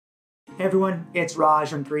Hey everyone, it's Raj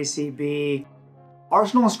from 3CB.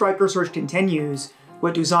 Arsenal striker search continues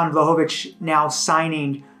with Dusan Vlahovic now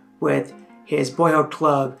signing with his boyhood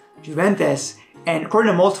club Juventus. And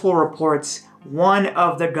according to multiple reports, one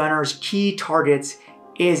of the Gunners' key targets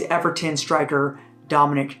is Everton striker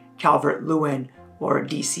Dominic Calvert-Lewin, or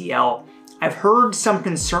DCL. I've heard some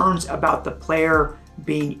concerns about the player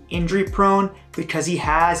being injury prone because he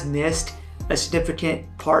has missed a significant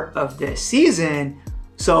part of this season.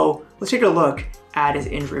 So let's take a look at his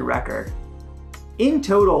injury record. In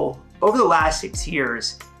total, over the last 6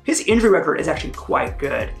 years, his injury record is actually quite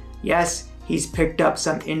good. Yes, he's picked up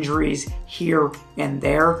some injuries here and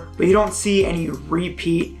there, but you don't see any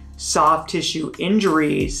repeat soft tissue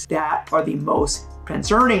injuries that are the most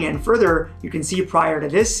concerning. And further, you can see prior to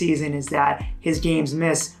this season is that his games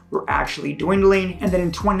missed were actually dwindling. And then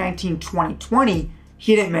in 2019-2020,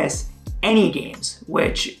 he didn't miss any games,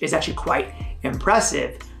 which is actually quite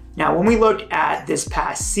impressive. Now, when we look at this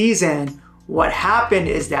past season, what happened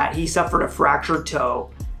is that he suffered a fractured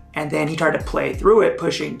toe and then he tried to play through it,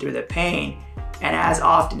 pushing through the pain. And as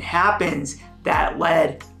often happens, that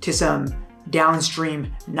led to some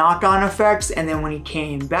downstream knock-on effects. And then when he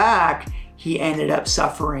came back, he ended up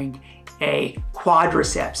suffering a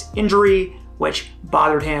quadriceps injury, which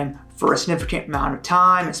bothered him for a significant amount of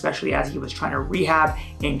time, especially as he was trying to rehab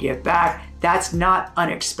and get back. That's not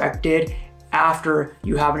unexpected after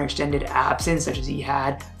you have an extended absence such as he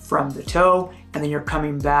had from the toe, and then you're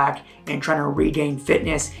coming back and trying to regain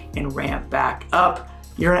fitness and ramp back up.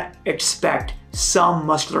 You're gonna expect some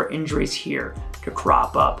muscular injuries here to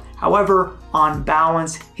crop up. However, on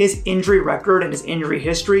balance, his injury record and his injury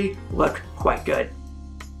history look quite good.